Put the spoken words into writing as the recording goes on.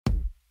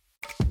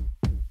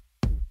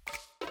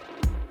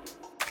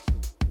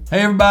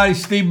Hey everybody,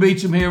 Steve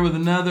Beacham here with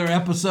another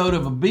episode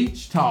of A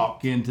Beach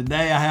Talk. And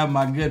today I have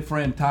my good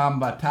friend Tome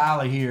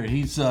Vitale here.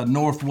 He's a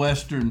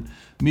Northwestern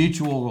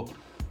Mutual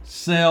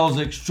sales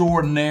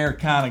extraordinaire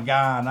kind of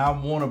guy. And I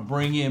want to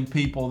bring in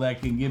people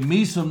that can give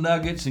me some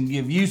nuggets and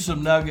give you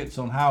some nuggets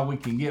on how we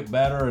can get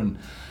better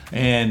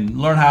and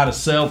learn how to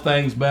sell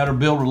things better,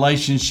 build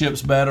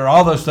relationships better,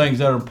 all those things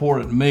that are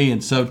important to me.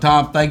 And so,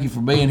 Tom, thank you for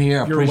being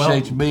here. I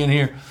appreciate you being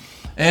here.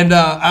 And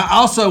I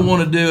also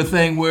want to do a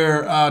thing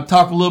where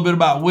talk a little bit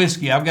about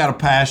whiskey. I've got a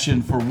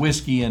passion for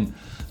whiskey and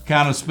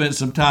kind of spent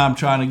some time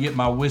trying to get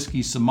my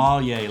whiskey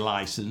sommelier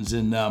license.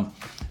 And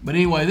but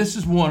anyway, this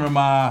is one of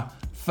my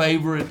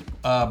favorite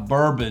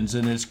bourbons,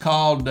 and it's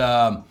called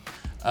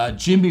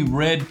Jimmy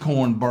Red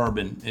Corn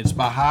Bourbon. It's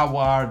by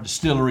Highwire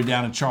Distillery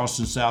down in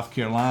Charleston, South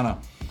Carolina.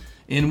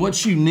 And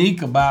what's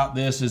unique about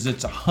this is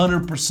it's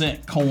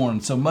 100% corn.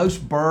 So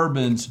most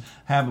bourbons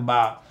have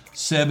about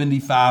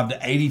 75 to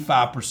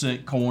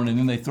 85% corn, and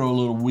then they throw a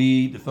little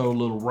wheat, they throw a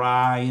little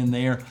rye in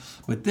there.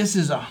 But this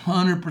is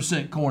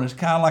 100% corn. It's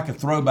kind of like a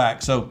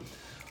throwback. So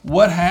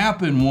what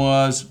happened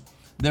was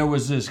there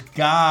was this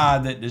guy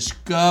that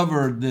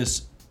discovered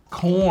this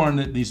corn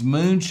that these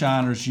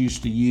moonshiners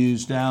used to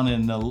use down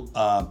in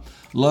the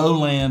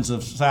lowlands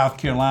of South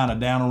Carolina,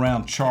 down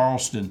around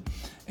Charleston.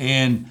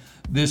 And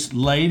this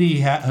lady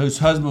whose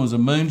husband was a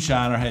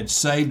moonshiner had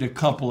saved a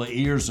couple of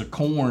ears of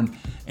corn,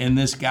 and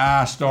this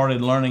guy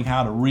started learning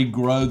how to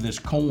regrow this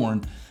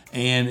corn,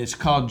 and it's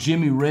called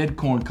Jimmy Red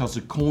Corn because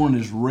the corn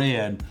is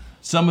red.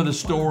 Some of the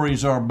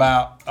stories are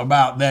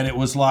about that it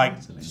was like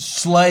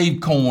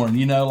slave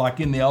corn, like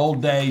in the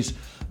old days.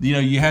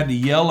 You had the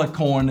yellow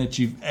corn that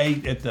you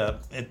ate at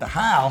the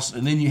house,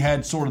 and then you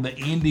had sort of the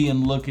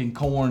Indian-looking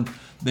corn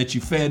that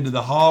you fed to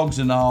the hogs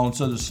and all, and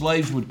so the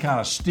slaves would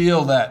kind of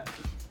steal that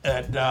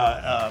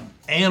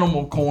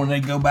animal corn.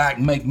 They go back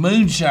and make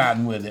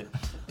moonshine with it.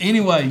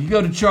 Anyway, you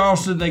go to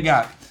Charleston, they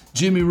got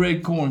Jimmy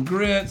Red Corn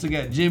grits, they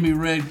got Jimmy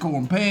Red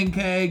Corn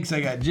pancakes, they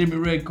got Jimmy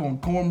Red Corn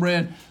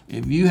cornbread.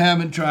 If you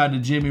haven't tried the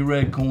Jimmy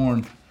Red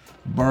Corn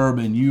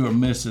bourbon, you are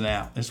missing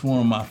out. It's one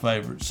of my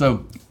favorites.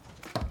 So,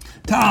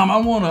 Tom, I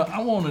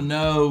want to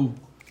know,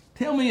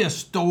 tell me a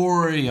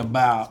story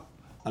about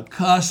a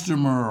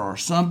customer or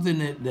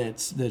something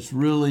that's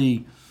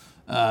really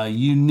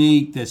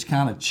unique, that's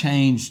kind of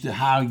changed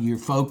how you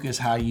focus,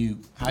 how you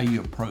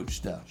approach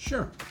stuff.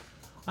 Sure.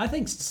 I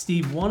think,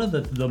 Steve, one of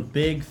the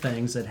big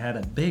things that had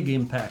a big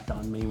impact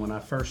on me when I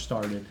first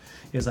started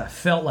is I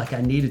felt like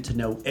I needed to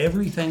know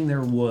everything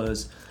there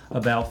was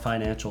about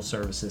financial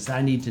services.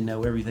 I need to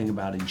know everything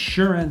about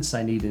insurance.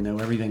 I need to know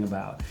everything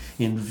about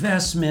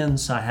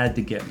investments. I had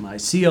to get my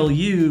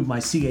CLU, my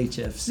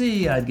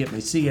CHFC. I'd get my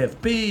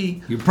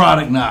CFP. Your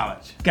product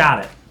knowledge.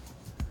 Got it.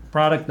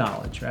 Product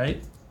knowledge,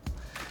 right?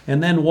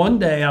 And then one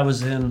day I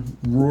was in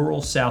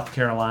rural South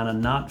Carolina,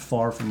 not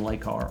far from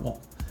Lake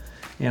Hartwell,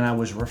 and I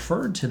was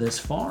referred to this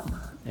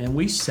farmer. And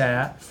we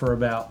sat for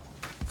about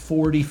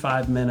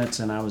 45 minutes,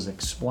 and I was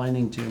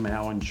explaining to him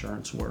how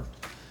insurance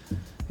worked.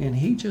 And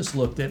he just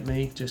looked at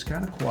me, just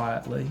kind of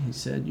quietly. He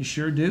said, "You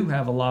sure do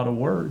have a lot of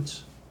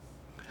words."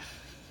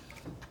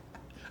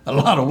 A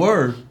lot of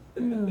words?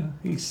 Yeah.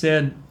 He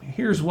said,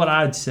 "Here's what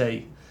I'd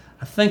say.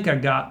 I think I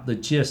got the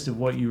gist of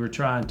what you were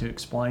trying to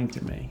explain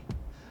to me.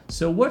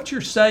 So what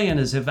you're saying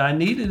is if I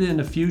need it in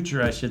the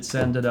future, I should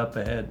send it up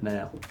ahead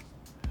now."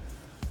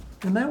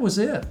 And that was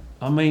it.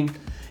 I mean,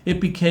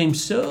 it became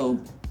so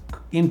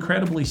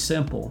incredibly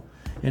simple.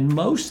 And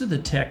most of the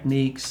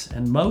techniques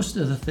and most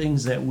of the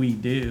things that we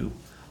do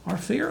are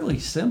fairly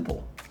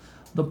simple.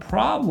 The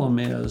problem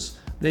is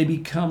they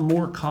become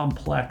more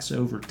complex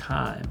over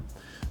time.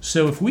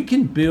 So if we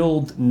can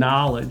build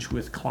knowledge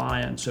with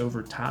clients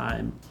over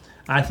time,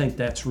 I think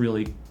that's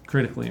really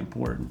critically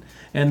important.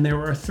 And there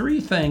are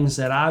three things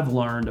that I've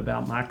learned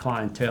about my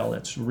clientele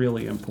that's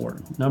really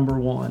important. Number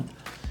one,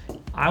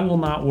 I will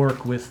not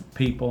work with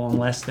people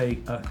unless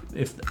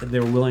if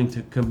they're willing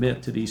to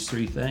commit to these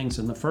three things.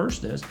 And the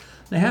first is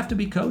they have to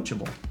be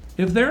coachable.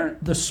 If they're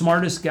the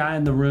smartest guy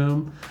in the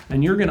room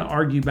and you're going to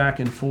argue back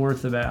and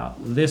forth about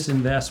this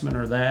investment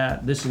or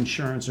that, this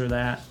insurance or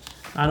that,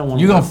 I don't want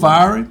to. You going to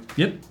fire him?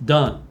 Yep,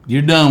 done.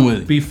 You're done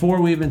with it.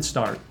 Before we even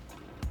start.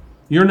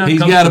 You're not. He's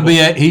got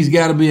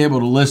to be able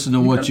to listen to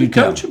what you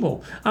tell him.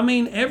 Coachable. I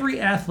mean, every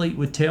athlete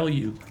would tell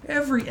you,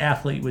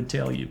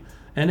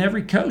 and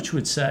every coach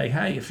would say,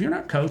 "Hey, if you're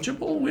not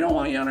coachable, we don't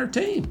want you on our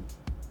team."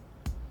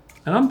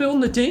 And I'm building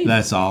the team.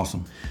 That's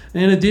awesome.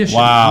 In addition,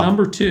 wow.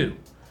 Number two,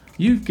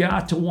 you've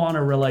got to want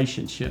a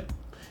relationship.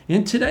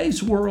 In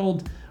today's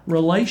world,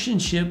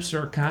 relationships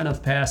are kind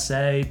of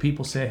passé.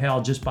 People say, "Hey,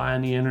 I'll just buy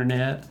on the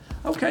internet."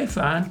 Okay,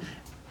 fine.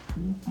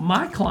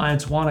 My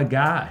clients want a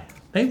guy.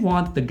 They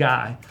want the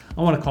guy.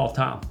 I want to call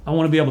Tom. I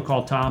want to be able to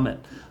call Tom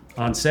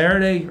on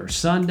Saturday or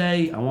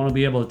Sunday. I want to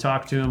be able to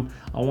talk to him.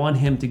 I want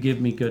him to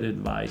give me good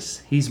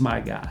advice. He's my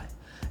guy.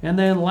 And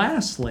then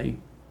lastly,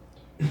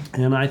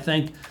 and I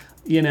think,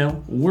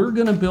 we're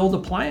going to build a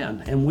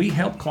plan, and we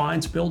help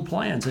clients build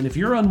plans. And if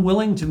you're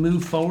unwilling to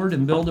move forward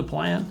and build a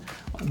plan,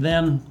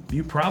 then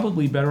you're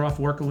probably better off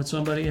working with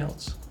somebody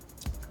else.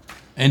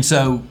 And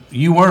so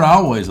you weren't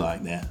always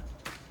like that.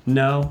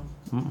 No.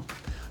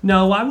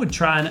 No, I would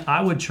try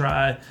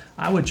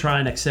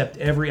and accept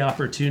every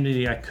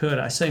opportunity I could.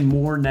 I say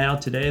more now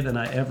today than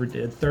I ever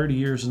did. 30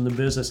 years in the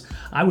business.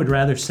 I would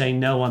rather say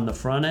no on the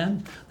front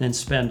end than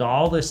spend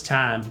all this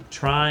time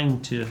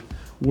trying to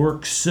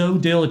work so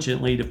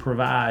diligently to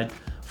provide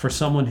for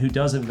someone who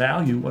doesn't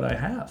value what I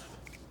have.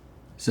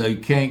 So you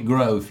can't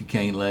grow if you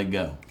can't let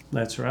go.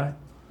 That's right.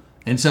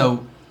 And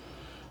so,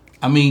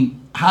 I mean,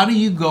 how do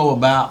you go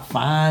about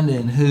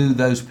finding who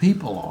those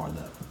people are,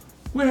 though?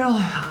 Well,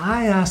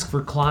 I ask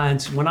for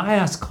clients. When I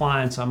ask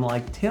clients, I'm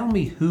like, tell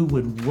me who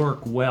would work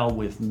well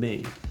with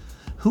me.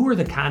 Who are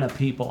the kind of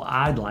people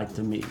I'd like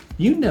to meet?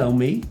 You know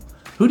me.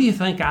 Who do you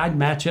think I'd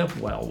match up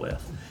well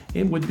with?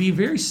 It would be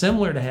very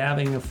similar to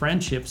having a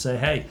friendship say,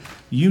 hey,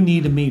 you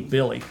need to meet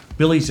Billy.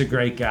 Billy's a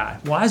great guy.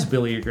 Why is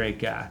Billy a great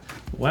guy?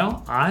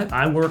 Well,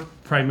 I work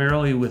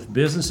primarily with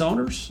business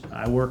owners.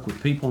 I work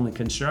with people in the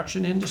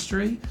construction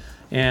industry,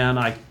 and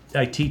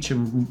I teach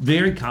them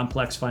very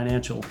complex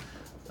financial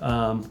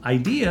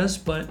ideas,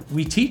 but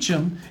we teach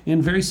them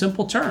in very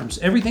simple terms.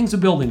 Everything's a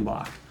building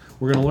block.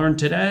 We're going to learn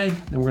today,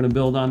 and we're going to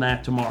build on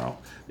that tomorrow.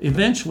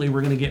 Eventually,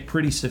 we're going to get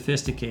pretty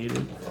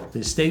sophisticated. The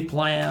estate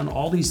plan,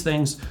 all these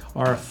things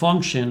are a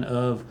function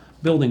of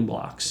building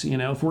blocks. You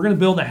know, if we're going to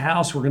build a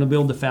house, we're going to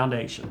build the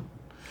foundation.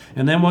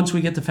 And then once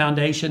we get the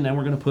foundation, then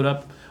we're going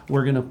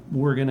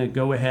to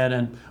go ahead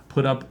and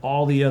put up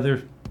all the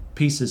other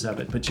pieces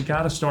of it. But you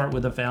got to start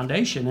with a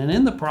foundation. And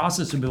in the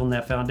process of building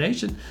that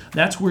foundation,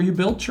 that's where you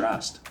build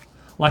trust.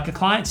 Like a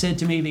client said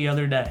to me the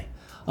other day,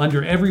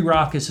 under every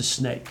rock is a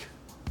snake.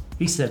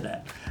 He said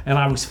that. And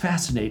I was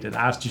fascinated.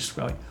 I was just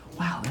going,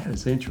 wow, that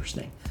is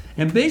interesting.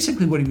 And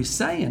basically what he was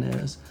saying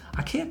is,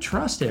 I can't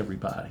trust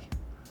everybody.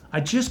 I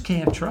just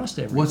can't trust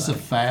everybody. What's the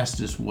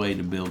fastest way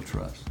to build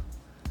trust?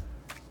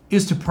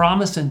 Is to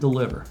promise and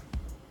deliver.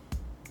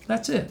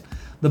 That's it.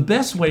 The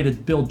best way to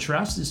build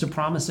trust is to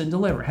promise and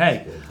deliver.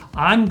 Hey,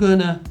 I'm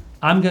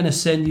gonna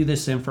send you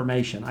this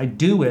information. I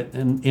do it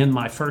in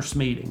my first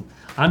meeting.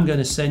 I'm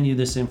gonna send you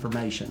this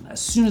information.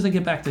 As soon as I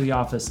get back to the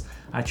office,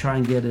 I try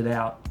and get it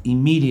out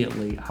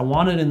immediately. I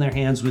want it in their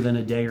hands within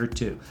a day or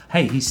two.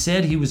 Hey, he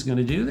said he was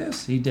gonna do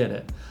this. He did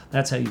it.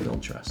 That's how you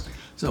build trust.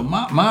 So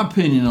my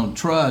opinion on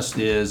trust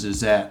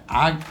is that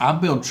I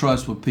build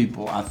trust with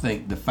people, I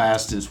think, the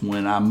fastest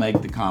when I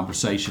make the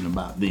conversation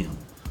about them.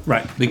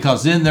 Right.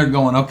 Because then they're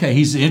going, okay,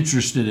 he's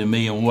interested in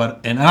me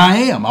and I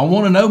am. I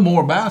want to know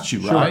more about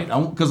you, Sure. right?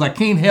 Because I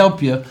can't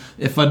help you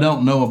if I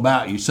don't know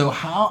about you. So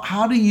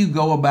how do you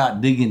go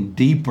about digging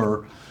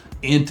deeper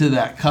into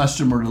that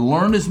customer to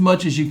learn as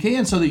much as you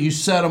can so that you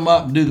set them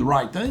up and do the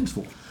right things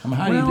for them? I mean,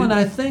 how do you do that?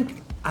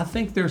 I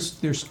think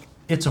there's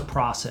it's a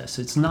process.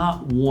 It's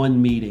not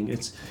one meeting.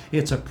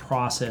 It's a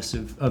process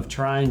of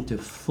trying to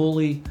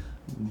fully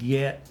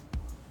get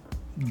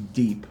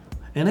deep.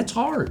 And it's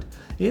hard.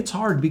 It's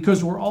hard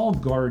because we're all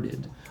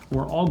guarded.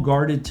 We're all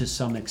guarded to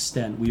some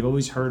extent. We've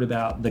always heard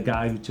about the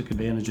guy who took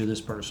advantage of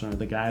this person or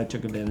the guy who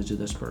took advantage of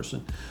this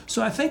person.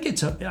 So I think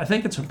it's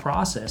a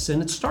process,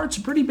 and it starts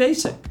pretty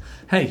basic.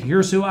 Hey,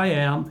 here's who I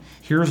am.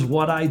 Here's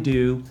what I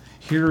do.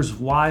 Here's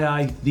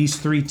why these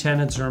 3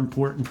 tenets are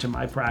important to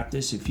my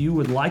practice. If you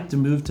would like to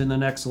move to the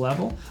next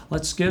level,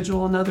 let's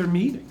schedule another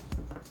meeting.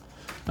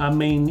 I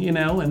mean,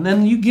 and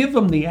then you give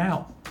them the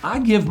out. I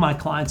give my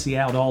clients the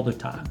out all the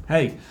time.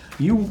 Hey,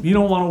 you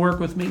don't want to work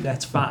with me?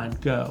 That's fine.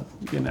 Go,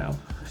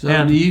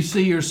 So do you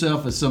see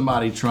yourself as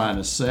somebody trying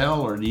to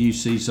sell, or do you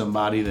see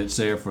somebody that's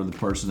there for the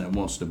person that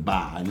wants to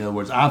buy? In other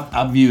words,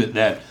 I view it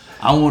that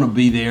I want to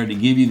be there to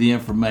give you the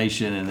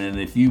information, and then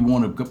if you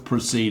want to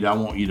proceed, I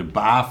want you to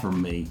buy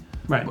from me.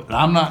 Right. But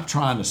I'm not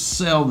trying to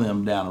sell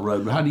them down the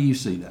road. But how do you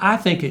see that? I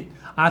think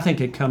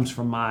it comes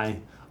from my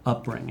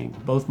upbringing.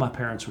 Both my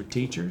parents were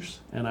teachers,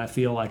 and I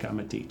feel like I'm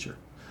a teacher.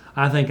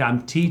 I think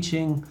I'm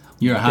teaching.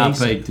 You're a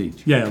high-paid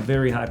teacher. Yeah, a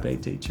very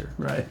high-paid teacher,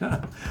 right?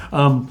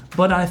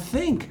 But I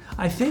think,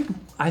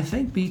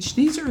 Beach.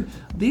 These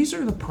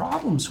are the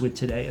problems with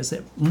today. Is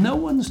that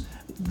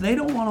they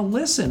don't want to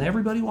listen.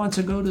 Everybody wants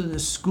to go to the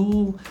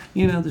school,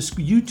 this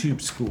YouTube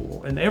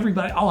school, and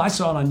everybody. Oh, I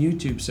saw it on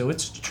YouTube, so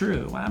it's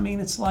true. I mean,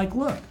 it's like,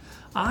 look,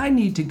 I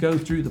need to go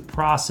through the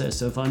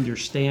process of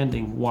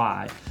understanding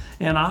why,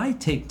 and I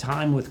take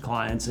time with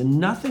clients, and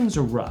nothing's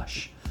a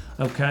rush.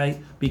 Okay?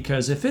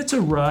 Because if it's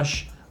a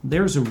rush,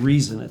 there's a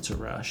reason it's a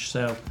rush.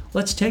 So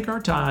let's take our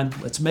time.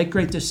 Let's make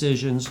great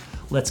decisions.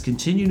 Let's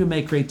continue to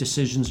make great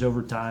decisions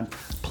over time.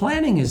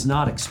 Planning is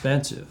not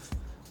expensive.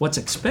 What's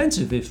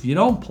expensive if you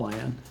don't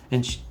plan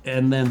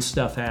and then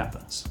stuff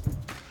happens.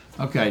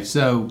 Okay,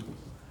 so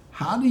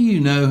how do you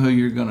know who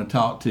you're going to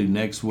talk to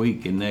next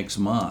week and next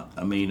month?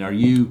 I mean, are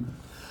you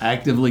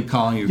actively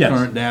calling your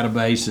current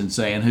database and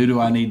saying, who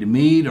do I need to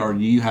meet? Or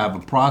do you have a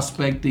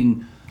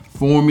prospecting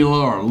formula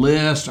or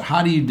list? Or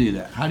how do you do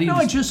that? How do you?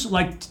 I just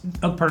like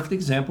a perfect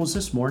example is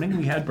this morning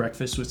we had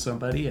breakfast with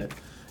somebody and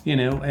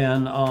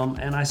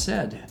I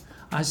said,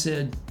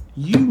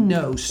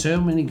 so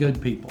many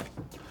good people.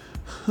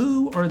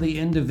 Who are the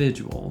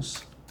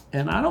individuals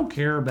And I don't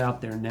care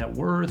about their net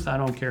worth. I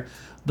don't care.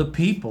 The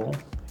people,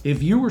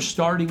 if you were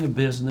starting a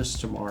business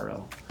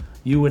tomorrow,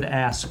 you would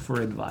ask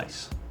for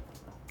advice.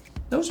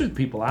 Those are the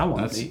people I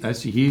want to meet.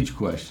 That's a huge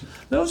question.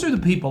 Those are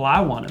the people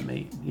I want to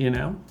meet,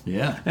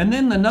 Yeah. And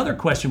then another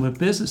question with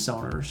business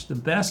owners, the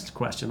best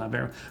question I've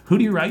ever, who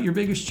do you write your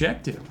biggest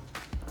check to?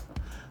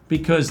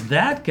 Because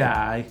that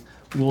guy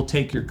will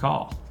take your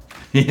call.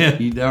 Yeah,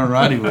 you darn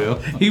right he will.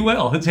 He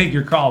will. He'll take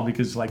your call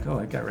because it's like, oh,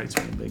 that guy writes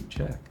me a big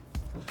check.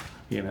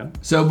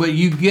 So, but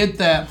you get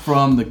that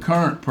from the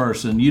current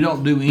person. You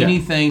don't do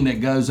anything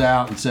that goes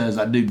out and says,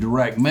 I do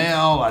direct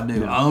mail, I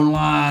do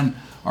online,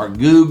 or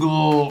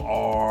Google,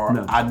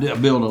 or I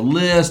build a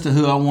list of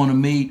who I want to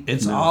meet.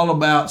 It's all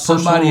about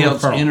somebody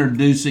else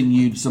introducing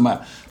you to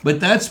somebody.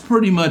 But that's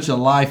pretty much a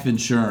life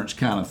insurance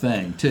kind of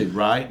thing, too,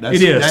 right?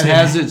 It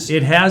is.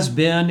 It has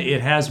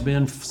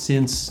been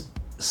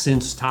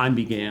since time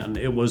began.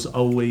 It was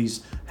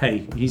always,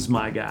 hey, he's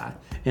my guy.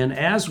 And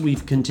as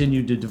we've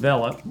continued to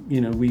develop,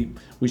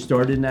 we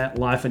started in that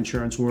life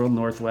insurance world,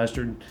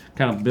 Northwestern,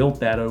 kind of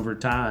built that over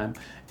time.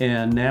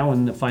 And now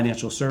in the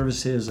financial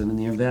services and in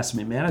the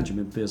investment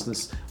management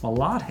business, a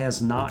lot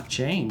has not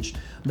changed.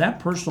 That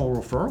personal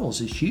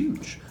referrals is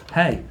huge.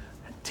 Hey,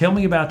 tell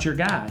me about your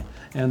guy.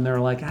 And they're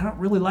like, I don't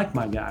really like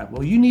my guy.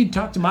 Well, you need to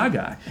talk to my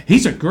guy.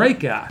 He's a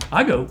great guy.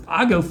 I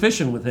go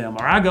fishing with him,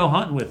 or I go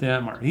hunting with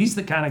him, or he's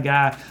the kind of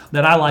guy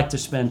that I like to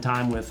spend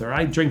time with, or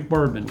I drink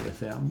bourbon with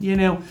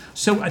him.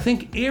 So I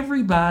think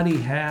everybody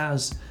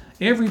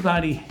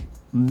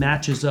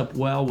matches up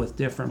well with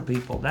different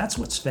people. That's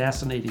what's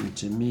fascinating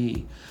to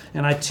me.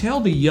 And I tell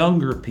the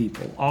younger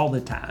people all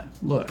the time,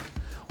 look,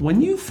 when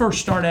you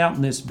first start out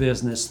in this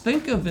business,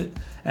 think of it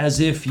as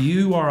if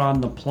you are on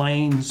the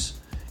plains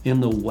in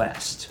the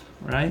West.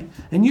 Right?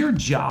 And your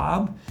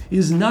job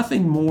is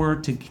nothing more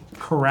to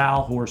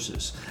corral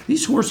horses.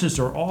 These horses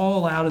are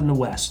all out in the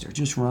West. They're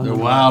just running. They're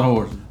wild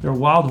horses. They're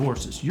wild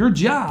horses. Your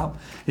job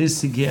is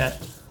to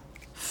get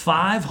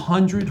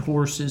 500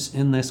 horses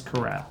in this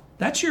corral.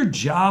 That's your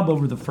job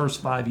over the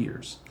first 5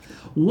 years.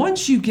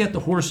 Once you get the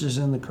horses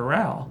in the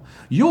corral,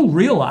 you'll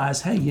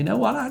realize, hey, you know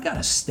what? I got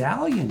a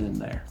stallion in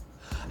there.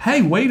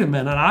 Hey, wait a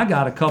minute. I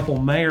got a couple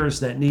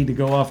mares that need to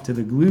go off to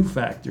the glue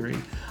factory.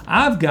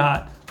 I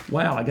got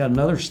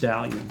another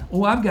stallion.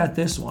 Oh, I've got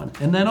this one.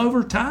 And then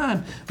over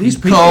time, these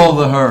people cull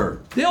the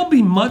herd. They'll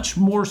be much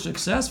more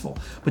successful.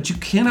 But you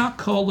cannot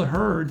cull the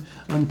herd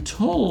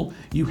until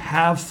you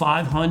have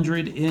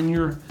 500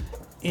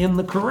 in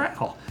the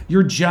corral.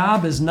 Your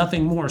job is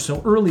nothing more.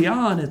 So early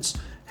on, it's,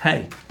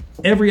 hey,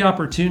 every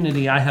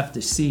opportunity I have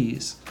to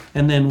seize.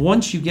 And then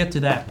once you get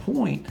to that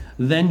point,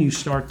 then you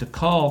start to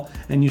cull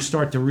and you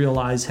start to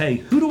realize, hey,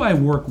 who do I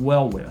work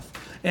well with?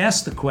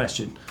 Ask the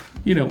question.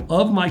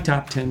 Of my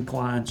top 10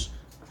 clients,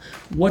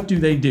 what do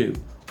they do?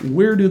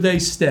 Where do they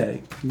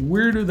stay?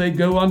 Where do they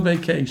go on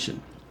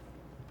vacation?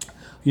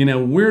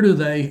 Where do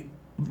they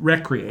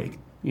recreate?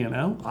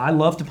 I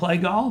love to play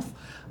golf.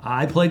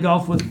 I play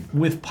golf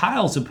with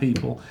piles of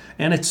people.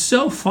 And it's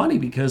so funny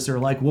because they're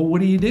like, well,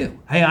 what do you do?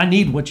 Hey, I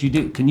need what you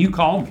do. Can you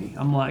call me?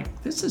 I'm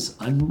like, this is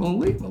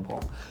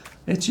unbelievable.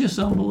 It's just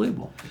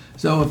unbelievable.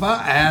 So if I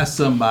ask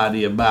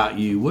somebody about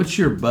you, what's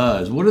your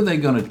buzz? What are they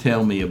going to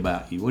tell me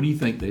about you? What do you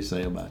think they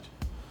say about you?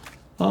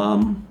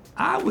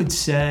 I would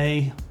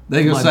say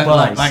they're going to say,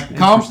 buzz. like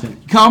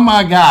call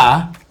my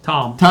guy,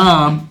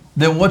 Tom.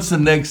 Then what's the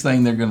next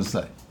thing they're going to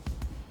say?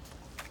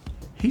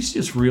 He's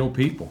just real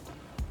people.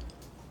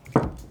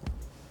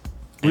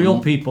 Real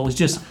people. It's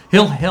just,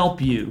 he'll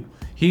help you.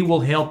 He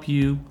will help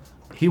you.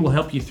 He will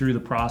help you through the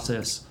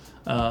process.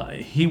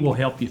 He will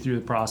help you through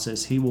the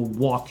process. He will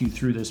walk you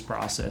through this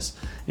process.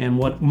 And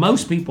what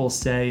most people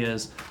say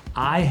is,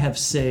 I have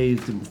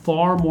saved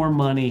far more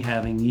money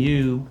having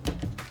you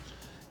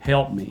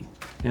help me.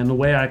 And the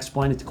way I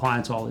explain it to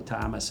clients all the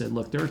time, I said,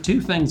 look, there are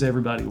two things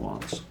everybody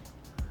wants.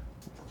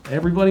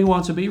 Everybody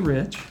wants to be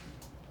rich,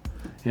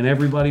 and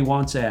everybody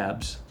wants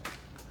abs.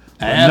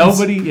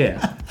 Abs?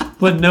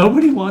 But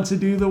nobody wants to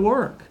do the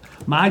work.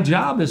 My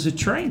job as a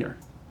trainer,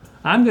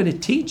 I'm going to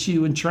teach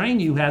you and train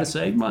you how to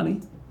save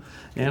money.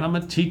 And I'm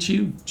going to teach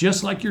you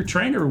just like your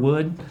trainer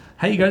would.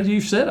 Hey, you got to do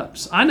your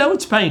sit-ups. I know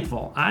it's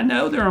painful. I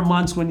know there are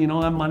months when you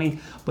don't have money,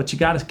 but you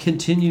got to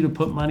continue to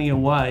put money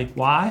away.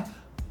 Why?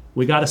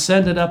 We got to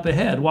send it up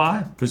ahead.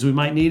 Why? Because we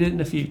might need it in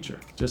the future,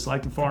 just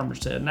like the farmer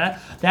said. And that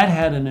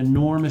had an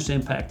enormous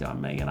impact on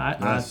me, and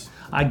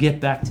I get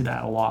back to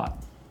that a lot.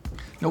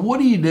 Now,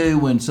 what do you do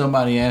when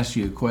somebody asks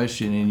you a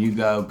question and you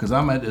go, because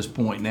I'm at this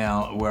point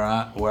now where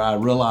I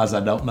realize I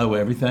don't know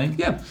everything.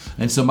 Yeah.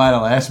 And somebody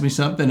will ask me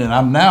something, and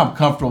I'm now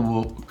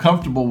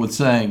comfortable with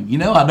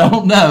saying, I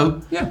don't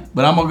know. Yeah.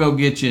 But I'm gonna go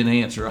get you an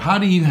answer. How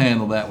do you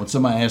handle that when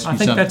somebody asks you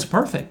something? I think that's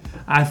perfect.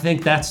 I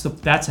think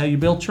that's how you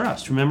build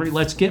trust. Remember,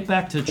 let's get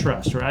back to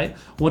trust, right?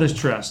 What is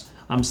trust?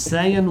 I'm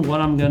saying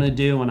what I'm gonna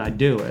do, and I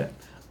do it.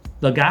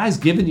 The guy's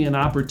giving you an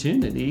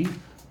opportunity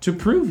to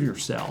prove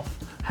yourself.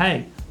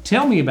 Hey,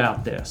 tell me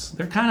about this.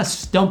 They're kind of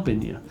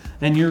stumping you.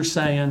 And you're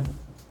saying,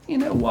 you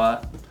know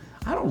what?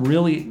 I don't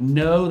really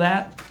know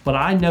that, but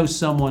I know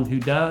someone who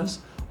does.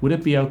 Would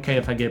it be okay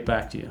if I get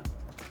back to you?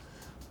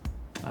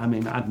 I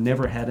mean, I've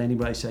never had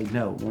anybody say,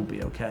 no, it won't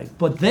be okay.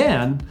 But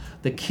then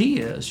the key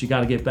is you got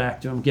to get back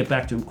to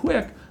him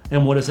quick.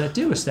 And what does that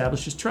do?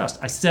 Establishes trust.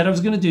 I said I was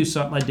going to do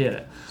something, I did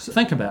it. So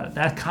think about it.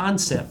 That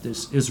concept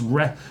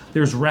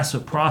there's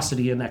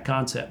reciprocity in that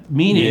concept.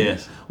 Meaning,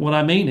 what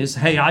I mean is,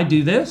 hey, I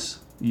do this,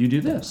 you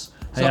do this.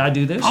 Hey, I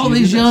do this. All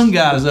these young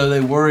guys, though,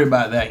 they worry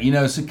about that. You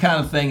know, it's the kind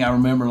of thing I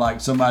remember,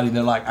 like somebody,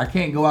 they're like, I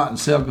can't go out and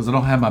sell because I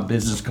don't have my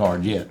business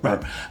card yet.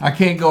 Right. Or I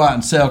can't go out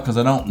and sell because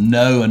I don't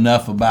know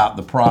enough about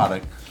the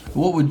product.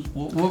 What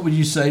would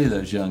you say to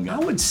those young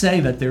guys? I would say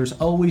that there's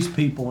always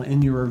people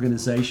in your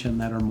organization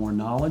that are more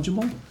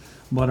knowledgeable,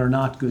 but are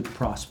not good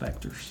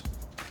prospectors.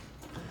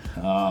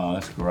 Oh,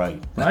 that's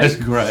great. Right? That's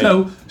great.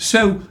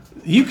 So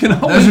you can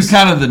always... Those are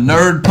kind of the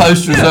nerd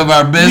posters of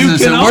our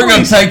business, and we're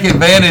going to take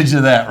advantage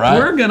of that, right?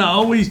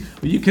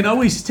 You can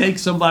always take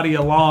somebody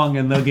along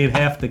and they'll get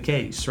half the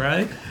case,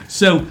 right?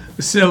 So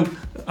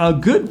a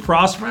good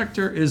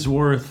prospector is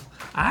worth...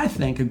 I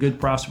think a good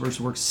prospector is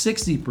worth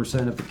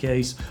 60% of the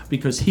case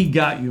because he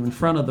got you in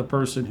front of the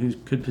person who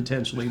could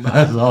potentially buy.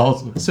 That's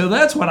awesome. So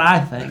that's what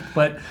I think.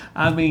 But,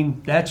 I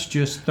mean, that's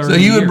just 30 So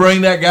you would years.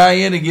 bring that guy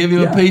in and give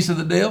you a piece of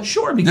the deal?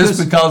 Sure.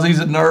 Just because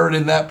he's a nerd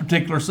in that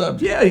particular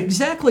subject? Yeah,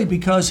 exactly.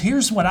 Because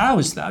here's what I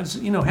was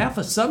half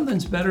of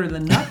something's better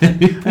than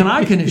nothing. And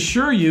I can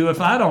assure you, if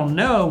I don't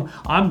know,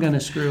 I'm going to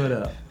screw it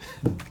up.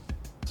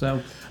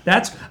 So...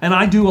 and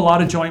I do a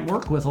lot of joint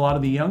work with a lot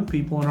of the young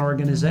people in our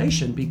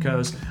organization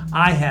because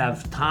I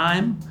have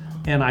time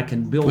and I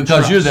can build Because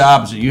trust. you're the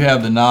opposite. You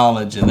have the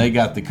knowledge and they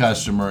got the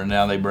customer and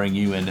now they bring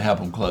you in to help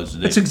them close the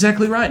deal. That's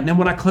exactly right. And then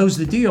when I close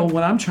the deal,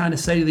 what I'm trying to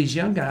say to these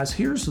young guys,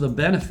 here's the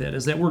benefit,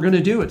 is that we're going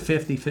to do it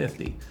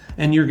 50-50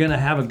 and you're going to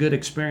have a good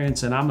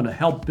experience and I'm going to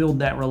help build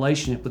that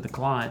relationship with the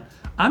client.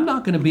 I'm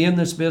not going to be in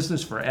this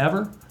business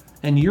forever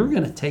and you're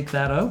going to take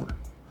that over.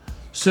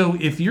 So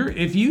if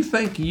you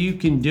think you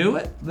can do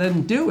it,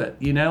 then do it,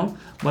 you know.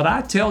 But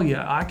I tell you,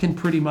 I can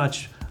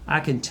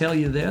tell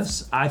you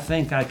this. I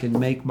think I can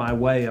make my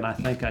way, and I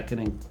think I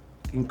can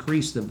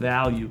increase the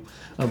value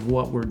of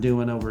what we're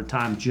doing over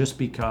time just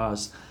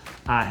because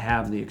I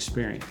have the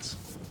experience.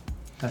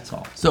 That's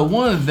all. So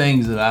one of the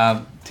things that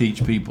I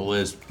teach people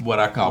is what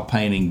I call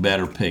painting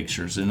better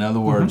pictures. In other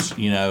words,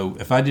 you know,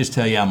 if I just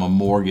tell you I'm a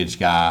mortgage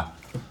guy,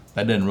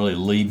 that doesn't really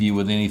leave you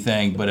with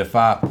anything. But if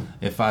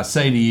I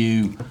say to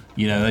you,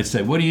 you know, they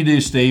say, what do you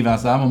do, Steve? I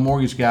say, I'm a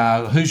mortgage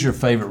guy. Who's your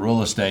favorite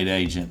real estate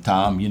agent,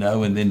 Tom? You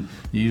know, and then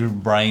your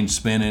brain's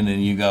spinning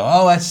and you go,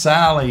 oh, that's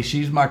Sally.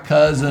 She's my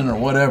cousin or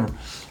whatever.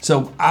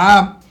 So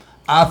I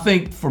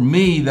think for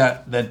me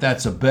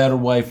that's a better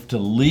way to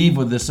leave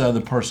with this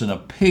other person a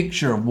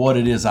picture of what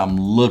it is I'm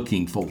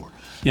looking for.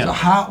 Yeah.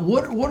 So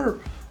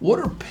what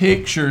are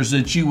pictures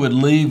that you would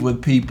leave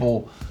with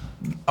people,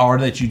 or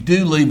that you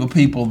do leave with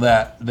people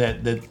that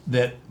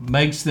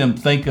makes them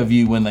think of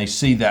you when they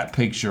see that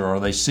picture or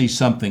they see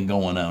something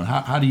going on?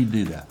 How do you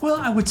do that? Well,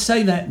 I would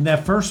say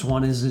that first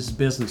one is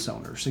business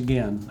owners.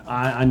 Again,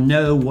 I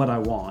know what I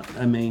want.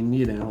 I mean,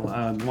 you know,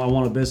 I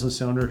want a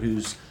business owner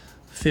who's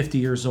 50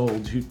 years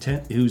old,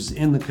 who's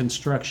in the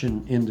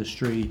construction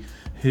industry,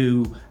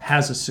 who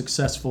has a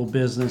successful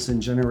business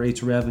and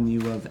generates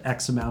revenue of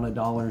X amount of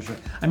dollars.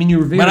 I mean, you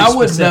were very But I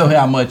wouldn't specific. know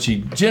how much he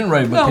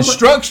generated. But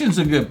construction's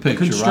a good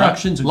picture,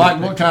 construction's right? a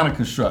good what picture. kind of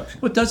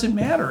construction? Well, it doesn't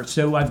matter.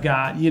 So I've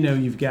got,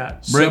 you've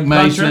got brick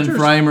mason,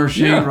 framer,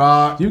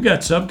 sheetrock. You've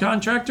got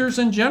subcontractors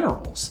and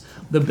generals.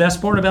 The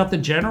best part about the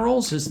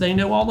generals is they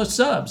know all the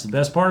subs. The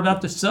best part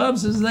about the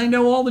subs is they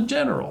know all the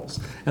generals.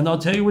 And they'll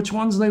tell you which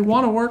ones they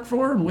want to work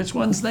for and which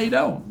ones they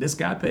don't. This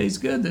guy pays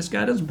good. This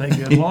guy doesn't pay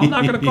good. Well, I'm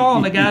not going to call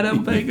on the guy that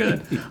doesn't pay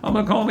good. I'm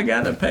going to call on the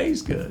guy that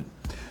pays good.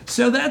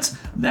 So that's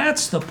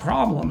the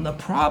problem. The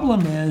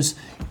problem is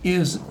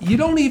you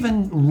don't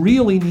even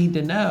really need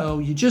to know.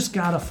 You just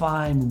got to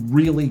find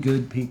really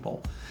good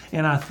people.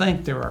 And I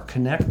think there are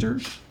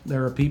connectors.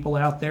 There are people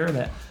out there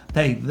that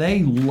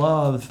they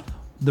love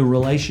the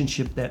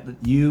relationship that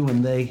you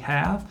and they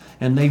have,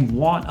 and they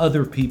want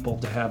other people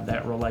to have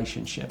that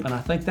relationship. And I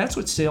think that's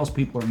what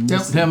salespeople are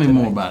missing. Tell me today.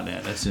 more about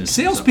that.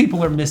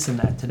 Salespeople are missing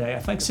that today. I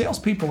think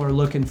salespeople are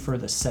looking for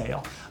the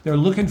sale. They're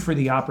looking for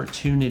the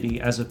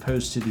opportunity as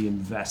opposed to the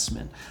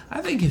investment.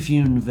 I think if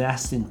you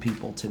invest in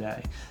people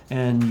today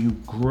and you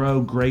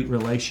grow great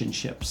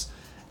relationships,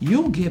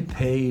 you'll get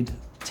paid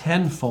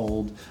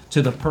tenfold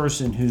to the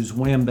person who's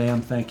wham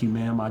bam, thank you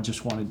ma'am, I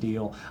just want a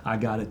deal, I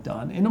got it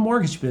done. In the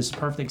mortgage business,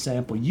 perfect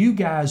example, you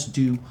guys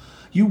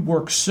you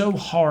work so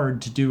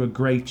hard to do a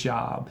great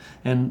job,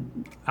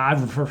 and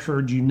I've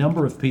heard you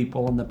number of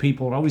people, and the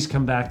people would always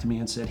come back to me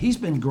and said, he's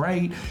been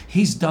great,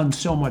 he's done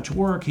so much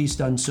work, he's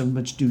done so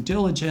much due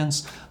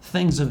diligence,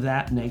 things of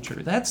that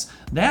nature. That's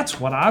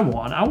what I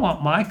want. I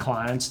want my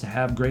clients to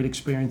have great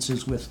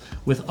experiences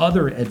with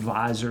other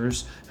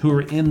advisors who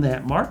are in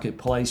that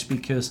marketplace,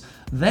 because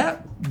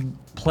that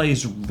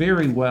plays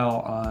very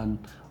well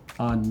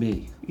on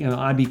me.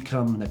 I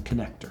become the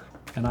connector,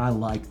 and I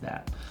like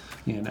that.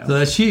 So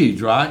that's huge,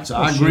 right? So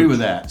I agree with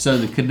that. So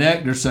the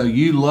connector, so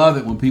you love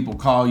it when people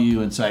call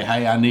you and say,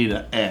 hey, I need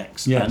an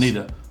X. Yes. I need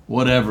a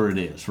whatever it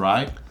is,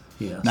 right?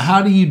 Yes. Now,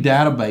 how do you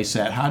database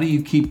that? How do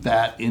you keep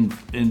that in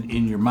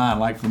your mind?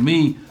 Like for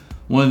me,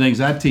 one of the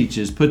things I teach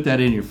is put that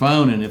in your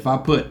phone. And if I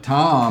put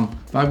Tom,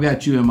 if I've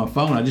got you in my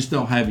phone, I just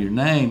don't have your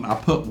name. I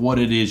put what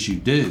it is you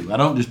do. I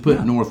don't just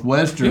put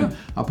Northwestern. Yeah.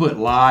 I put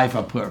life.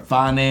 I put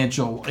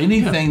financial.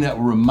 Anything that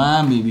will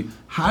remind me of you.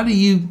 How do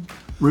you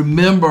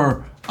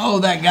remember? Oh,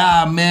 that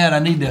guy I met. I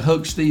need to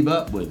hook Steve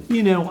up with it.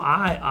 You know,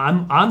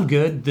 I'm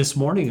good. This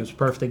morning is a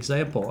perfect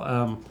example.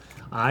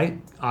 I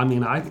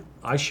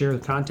share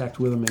the contact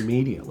with him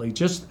immediately.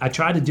 I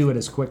try to do it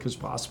as quick as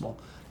possible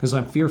because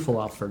I'm fearful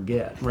I'll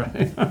forget,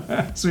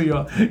 right?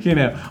 So,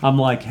 I'm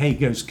like, hey, he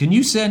goes, can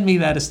you send me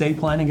that estate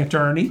planning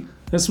attorney?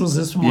 This was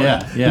this morning.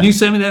 Yeah. Can you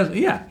send me that?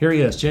 Yeah, here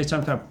he is.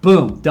 Jason,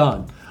 boom,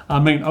 done. I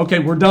mean, okay,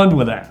 we're done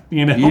with that.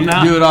 You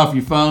just do it off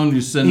your phone.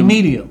 You send them.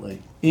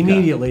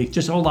 Immediately.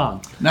 Just hold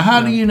on. Now,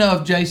 how do you know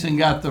if Jason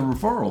got the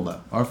referral,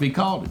 though, or if he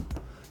called him?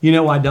 You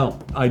know, I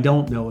don't. I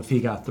don't know if he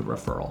got the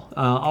referral.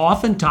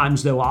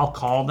 Oftentimes, though, I'll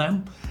call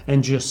them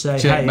and just say,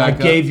 Check hey,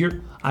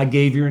 I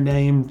gave your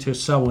name to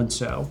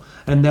so-and-so.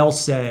 And they'll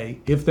say,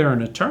 if they're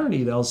an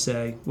attorney, they'll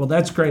say, well,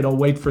 that's great. I'll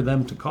wait for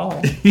them to call.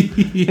 And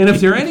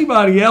if they're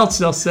anybody else,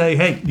 they'll say,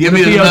 hey, give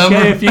me the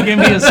number. If you give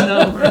me his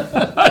number.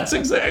 That's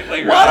exactly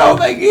right. Why don't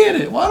they get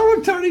it? Why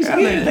don't attorneys get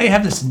it? They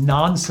have this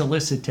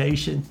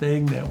non-solicitation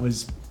thing that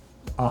was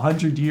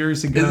 100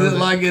 years ago. Is it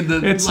like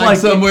it's like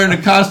somewhere in the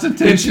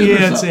Constitution?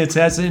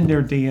 It's in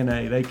their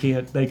DNA.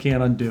 They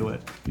can't undo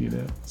it.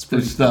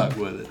 They're stuck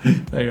with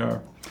it. They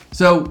are.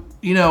 So,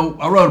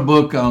 I wrote a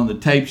book on the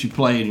tapes you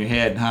play in your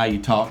head and how you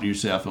talk to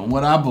yourself. And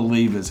what I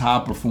believe is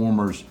high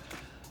performers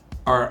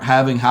are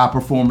having high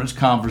performance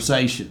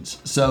conversations.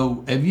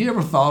 So have you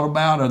ever thought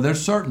about, are there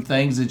certain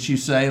things that you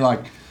say,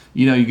 like,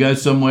 you go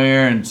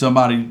somewhere and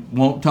somebody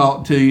won't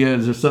talk to you?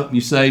 Is there something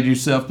you say to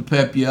yourself to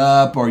pep you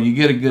up, or you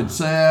get a good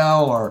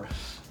sell, or,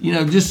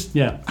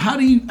 how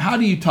do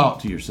you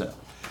talk to yourself?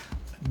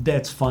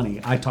 That's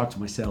funny. I talk to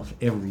myself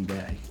every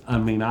day. I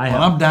mean,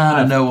 I'm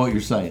dying to know what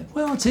you're saying.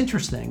 Well, it's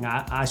interesting.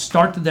 I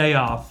start the day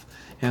off,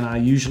 and I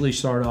usually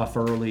start off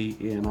early,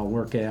 and I'll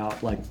work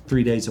out like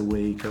 3 days a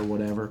week or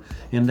whatever.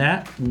 And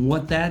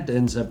what that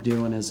ends up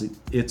doing is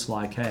it's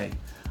like, hey,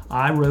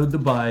 I rode the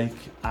bike,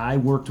 I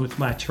worked with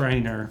my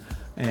trainer,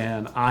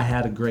 and I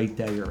had a great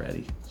day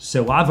already.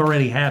 So I've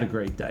already had a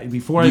great day.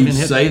 Before I even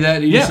hit say that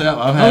to yourself?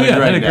 I've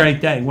had a great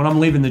day. When I'm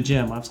leaving the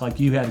gym, I was like,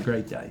 you had a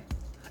great day.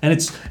 And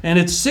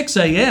it's 6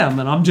 a.m.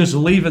 and I'm just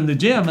leaving the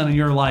gym, and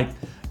you're like,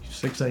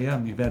 6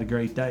 a.m., you've had a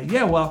great day.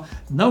 Yeah, well,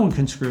 no one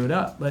can screw it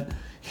up. But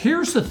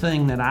here's the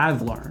thing that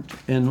I've learned,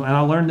 and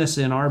I learned this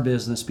in our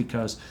business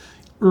because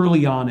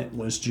early on it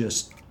was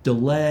just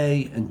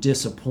delay and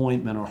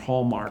disappointment are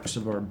hallmarks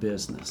of our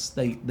business.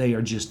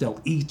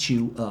 They'll eat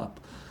you up.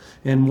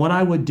 And what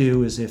I would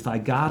do is if I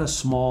got a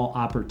small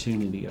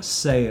opportunity, a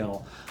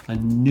sale, a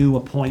new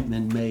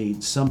appointment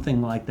made,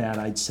 something like that,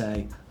 I'd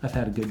say, I've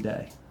had a good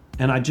day.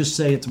 And I just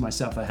say it to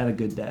myself, I had a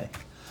good day.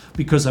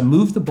 Because I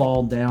moved the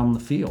ball down the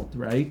field,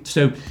 right?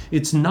 So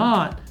it's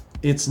not,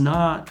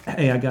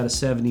 hey, I got a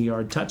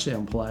 70-yard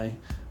touchdown play.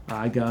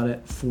 I got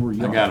it 4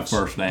 yards. I got a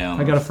first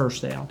down. I got a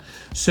first down.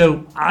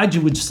 So I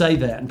would say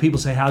that, and people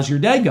say, how's your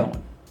day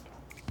going?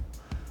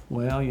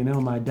 Well,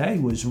 my day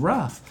was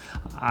rough.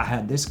 I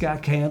had this guy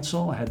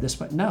cancel. I had this,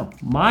 but no,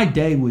 my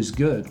day was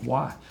good.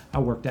 Why? I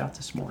worked out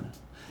this morning.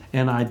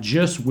 And I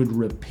just would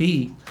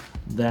repeat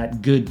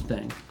that good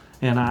thing.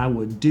 And I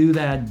would do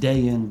that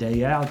day in,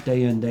 day out,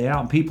 day in, day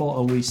out. And people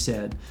always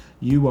said,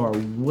 you are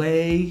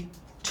way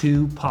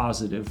too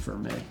positive for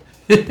me.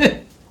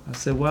 I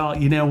said, well,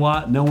 you know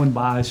what? No one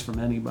buys from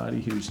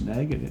anybody who's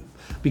negative.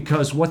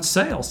 Because what's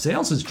sales?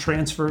 Sales is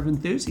transfer of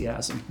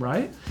enthusiasm,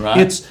 right? Right.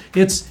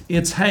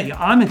 It's hey,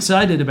 I'm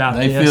excited about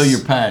this. They feel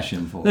your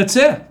passion for it.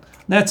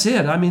 That's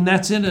it. I mean,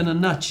 that's it in a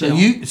nutshell.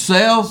 So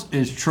sales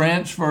is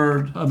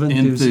transferred of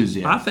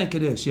enthusiasm. I think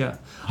it is, yeah.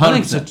 100%. I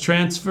think it's a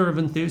transfer of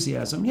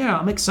enthusiasm. Yeah,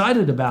 I'm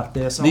excited about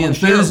this. The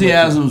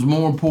enthusiasm is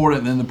more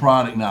important than the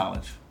product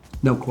knowledge.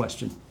 No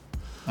question.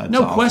 That's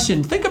no awesome.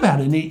 question. Think about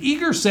it. An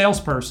eager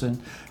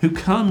salesperson who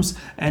comes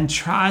and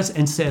tries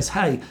and says,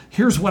 hey,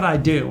 here's what I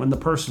do. And the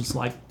person's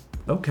like,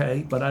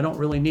 okay, but I don't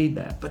really need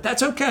that. But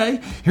that's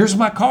okay. Here's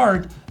my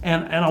card,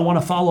 and I want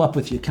to follow up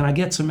with you. Can I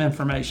get some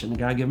information? The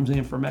guy gives him the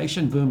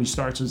information. Boom, he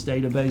starts his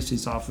database.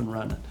 He's off and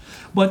running.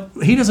 But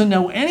he doesn't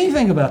know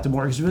anything about the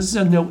mortgage business,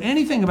 doesn't know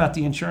anything about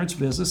the insurance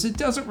business. It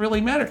doesn't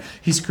really matter.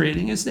 He's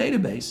creating his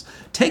database.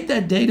 Take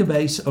that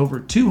database over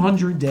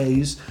 200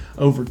 days,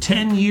 over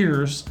 10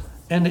 years,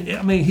 and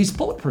I mean, he's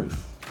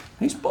bulletproof.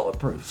 He's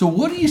bulletproof. So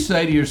what do you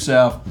say to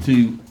yourself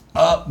to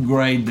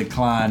upgrade the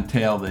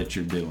clientele that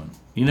you're doing?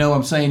 You know what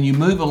I'm saying? You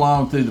move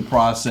along through the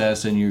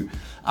process, and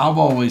I've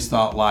always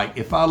thought, like,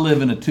 if I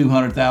live in a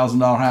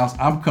 $200,000 house,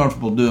 I'm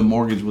comfortable doing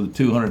mortgage with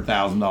a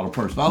 $200,000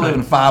 person. If I live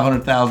in a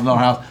 $500,000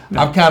 house,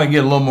 I kind of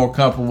get a little more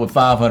comfortable with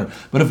 $500,000.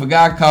 But if a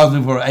guy calls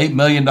me for an $8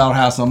 million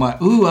house, I'm like,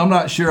 ooh, I'm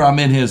not sure I'm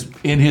in his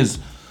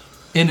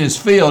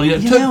field.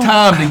 It took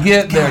time to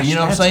get there. You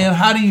know what I'm saying?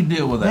 How do you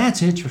deal with that?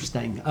 That's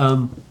interesting.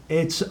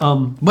 It's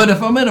But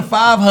if I'm in a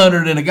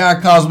 500 and a guy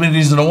calls me and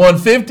he's in a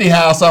 150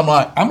 house, I'm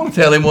like, I'm going to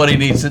tell him what he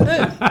needs to do.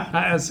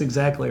 That's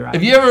exactly right.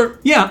 Have you ever?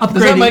 Yeah, upgrading.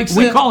 Does that make sense?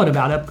 We call it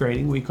about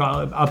upgrading. We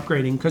call it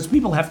upgrading because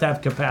people have to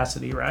have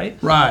capacity, right?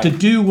 Right. To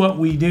do what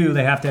we do,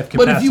 they have to have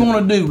capacity. But if you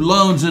want to do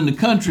loans in the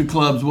country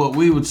clubs, what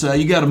we would say,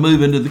 you got to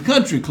move into the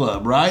country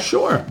club, right?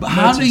 Sure. But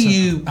how do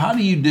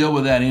you deal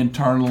with that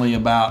internally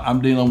about,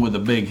 I'm dealing with a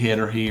big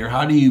hitter here?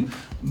 How do you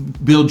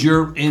build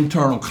your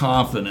internal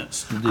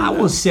confidence to do that? I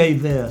will say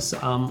this.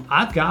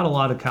 I've got a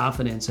lot of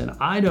confidence, and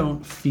I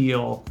don't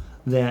feel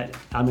that,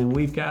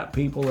 we've got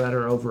people that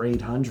are over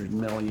 800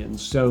 million.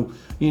 So,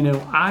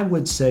 I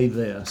would say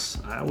this.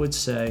 I would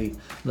say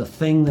the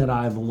thing that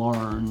I've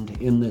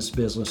learned in this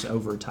business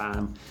over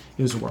time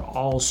is we're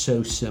all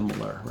so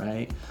similar,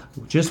 right?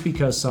 Just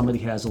because somebody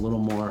has a little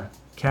more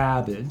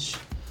cabbage,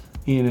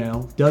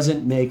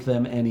 doesn't make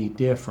them any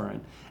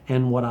different.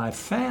 And what I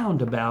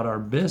found about our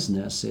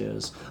business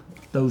is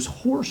those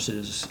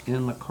horses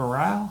in the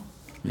corral,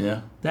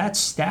 that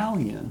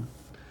stallion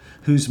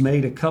who's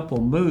made a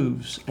couple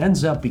moves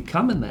ends up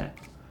becoming that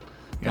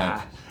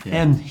guy. Yeah.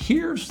 And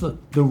here's the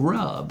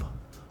rub.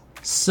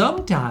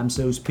 Sometimes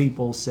those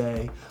people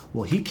say,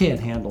 well, he can't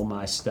handle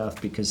my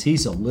stuff because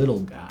he's a little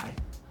guy.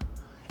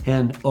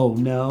 And, oh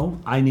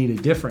no, I need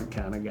a different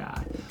kind of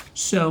guy.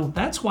 So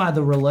that's why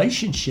the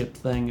relationship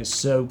thing is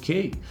so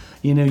key.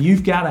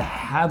 You've got to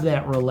have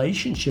that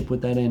relationship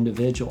with that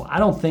individual. I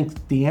don't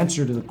think the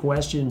answer to the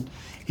question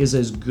is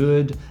as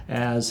good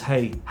as,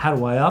 hey, how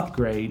do I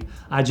upgrade?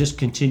 I just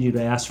continue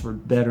to ask for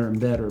better and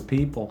better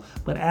people.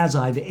 But as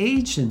I've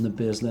aged in the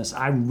business,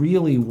 I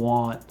really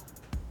want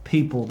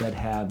people that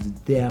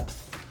have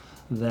depth,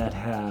 that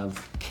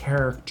have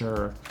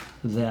character,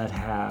 that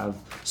have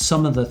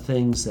some of the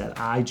things that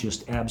I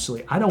just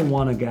absolutely, I don't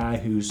want a guy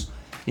who's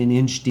an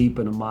inch deep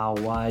and a mile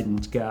wide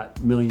and's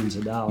got millions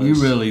of dollars.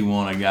 You really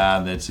want a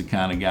guy that's the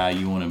kind of guy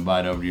you want to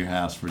invite over to your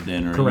house for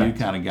dinner. Correct. And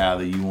you kind of guy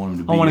that you want him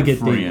to be your your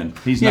friend.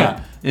 Deep. He's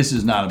not. This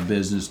is not a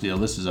business deal.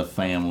 This is a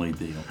family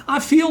deal. I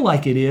feel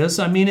like it is.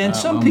 And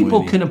some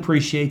people can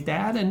appreciate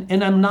that,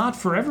 and I'm not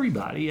for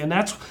everybody, and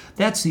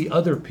that's the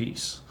other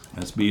piece.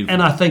 That's beautiful.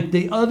 And I think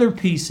the other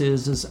piece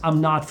is I'm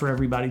not for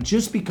everybody.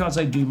 Just because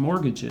I do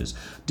mortgages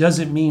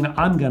doesn't mean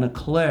I'm going to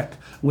click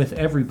with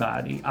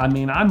everybody. I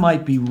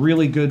might be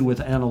really good with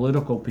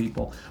analytical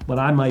people, but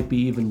I might be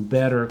even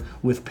better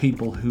with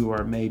people who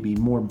are maybe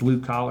more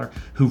blue collar,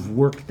 who've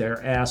worked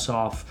their ass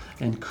off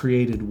and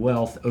created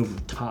wealth over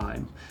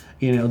time.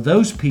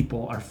 Those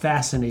people are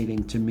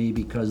fascinating to me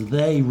because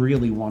they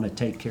really want to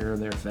take care of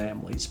their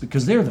families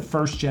because they're the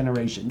first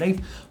generation. They've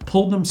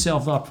pulled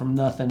themselves up from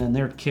nothing and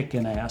they're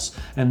kicking ass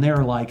and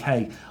they're like,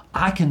 hey,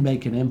 I can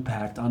make an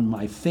impact on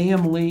my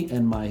family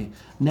and my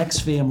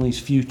next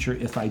family's future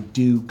if I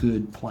do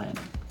good planning.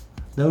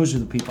 Those are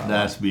the people I like.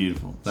 That's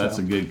beautiful. That's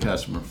a good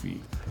customer for you.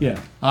 Yeah.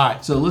 All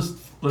right, so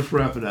let's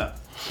wrap it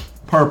up.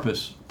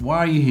 Purpose. Why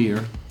are you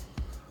here?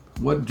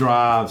 What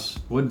drives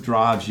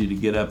you to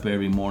get up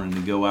every morning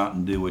to go out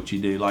and do what you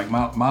do? Like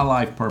my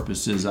life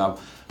purpose is I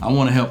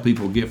want to help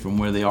people get from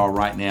where they are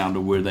right now to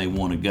where they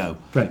want to go.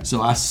 Right.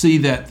 So I see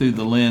that through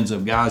the lens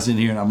of guys in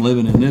here, and I'm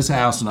living in this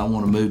house and I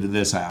want to move to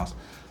this house.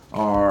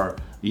 Or,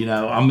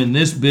 I'm in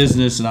this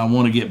business and I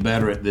want to get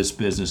better at this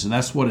business, and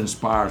that's what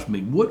inspires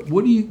me.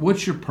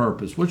 What's your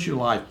purpose? What's your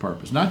life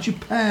purpose? Not your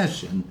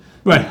passion,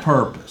 right. Your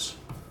purpose.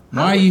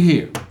 Why are you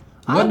here?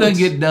 What doesn't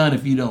get done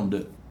if you don't do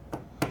it?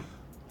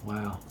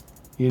 Wow.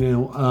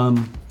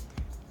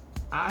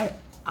 I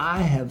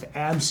have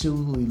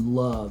absolutely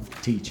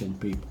loved teaching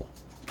people.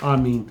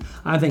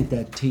 I think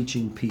that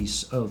teaching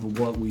piece of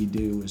what we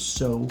do is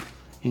so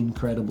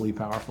incredibly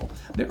powerful.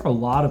 There are a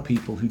lot of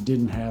people who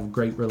didn't have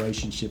great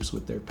relationships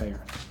with their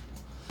parents.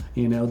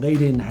 They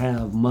didn't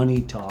have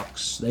money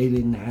talks. They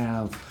didn't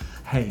have,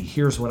 hey,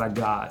 here's what I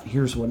got.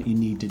 Here's what you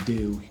need to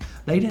do.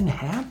 They didn't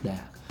have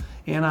that.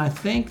 And I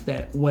think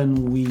that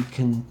when we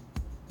can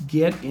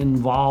get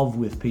involved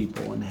with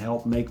people and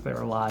help make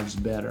their lives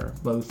better,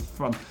 both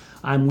from,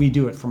 we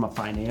do it from a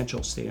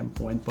financial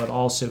standpoint, but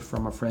also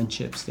from a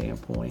friendship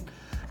standpoint.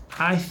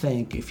 I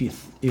think if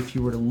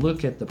you were to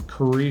look at the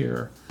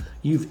career,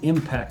 you've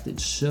impacted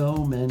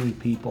so many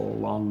people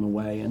along the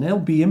way, and they'll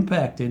be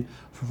impacted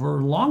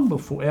for long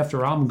before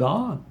after I'm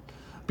gone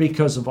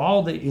because of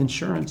all the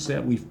insurance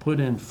that we've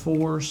put in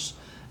force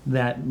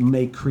that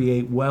may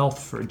create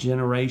wealth for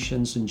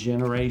generations and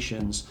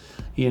generations.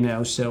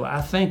 So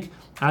I think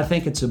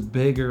it's a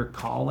bigger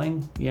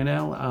calling,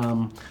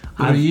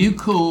 Are you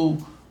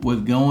cool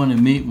with going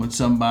and meeting with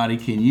somebody?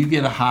 Can you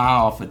get a high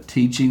off of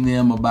teaching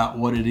them about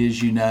what it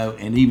is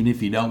and even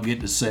if you don't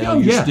get to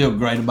sell, you're still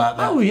great about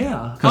that? Oh,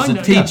 yeah. Because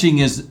the teaching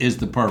is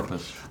the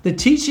purpose. The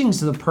teaching's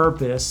the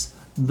purpose.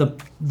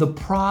 The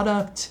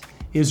product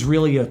is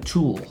really a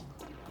tool.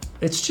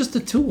 It's just a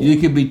tool. You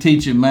could be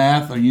teaching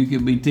math or you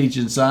could be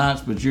teaching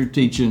science, but you're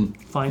teaching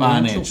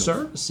Financial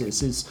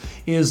services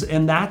is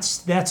and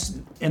that's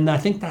and I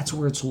think that's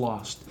where it's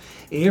lost.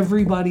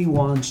 Everybody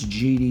wants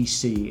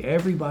GDC.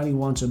 Everybody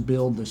wants to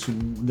build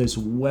this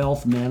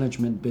wealth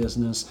management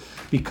business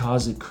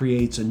because it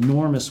creates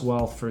enormous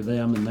wealth for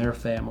them and their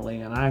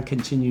family. And I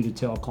continue to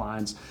tell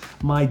clients,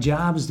 my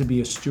job is to be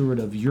a steward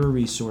of your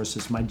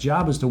resources. My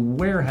job is to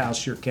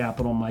warehouse your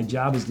capital. My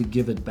job is to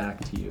give it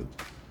back to you.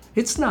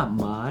 It's not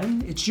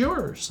mine, it's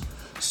yours.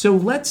 So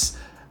let's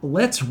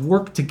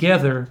work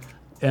together,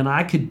 and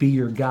I could be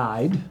your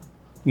guide.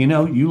 You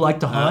know, you like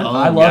to hunt.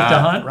 I love to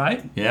hunt,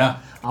 right? Yeah.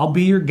 I'll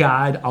be your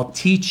guide. I'll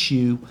teach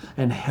you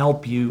and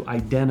help you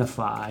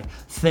identify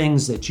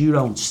things that you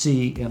don't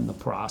see in the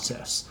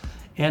process.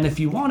 And if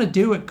you want to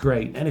do it,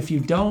 great. And if you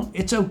don't,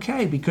 it's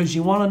okay, because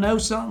you want to know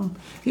something.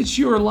 It's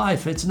your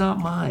life. It's not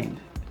mine.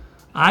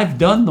 I've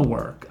done the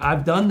work.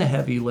 I've done the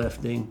heavy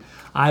lifting.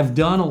 I've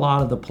done a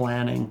lot of the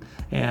planning.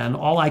 And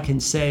all I can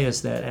say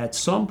is that at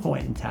some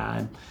point in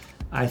time,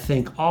 I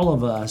think all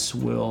of us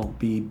will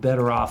be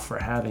better off for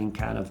having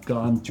kind of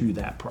gone through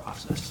that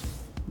process.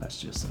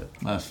 That's just it.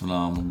 That's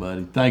phenomenal,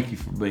 buddy. Thank you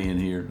for being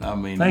here. I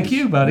mean, thank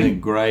you, buddy.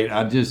 Been great.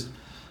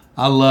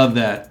 I love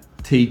that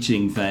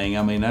teaching thing.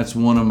 I mean, that's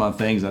one of my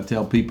things I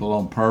tell people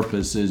on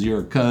purpose is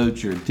you're a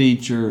coach, you're a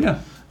teacher. Yeah.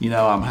 You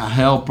know, I'm a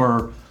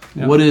helper.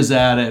 Yeah. What is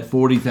that at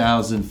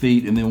 40,000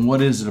 feet? And then what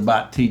is it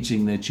about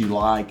teaching that you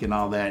like and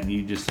all that? And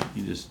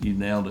you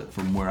nailed it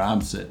from where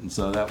I'm sitting.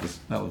 So that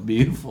was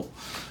beautiful.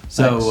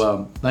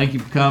 So thank you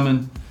for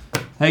coming.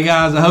 Hey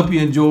guys, I hope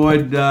you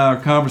enjoyed our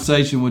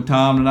conversation with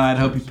Tom tonight. I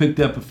hope you picked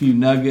up a few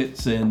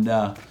nuggets, and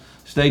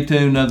stay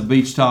tuned. Another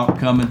Beach Talk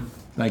coming.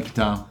 Thank you,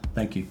 Tom.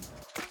 Thank you.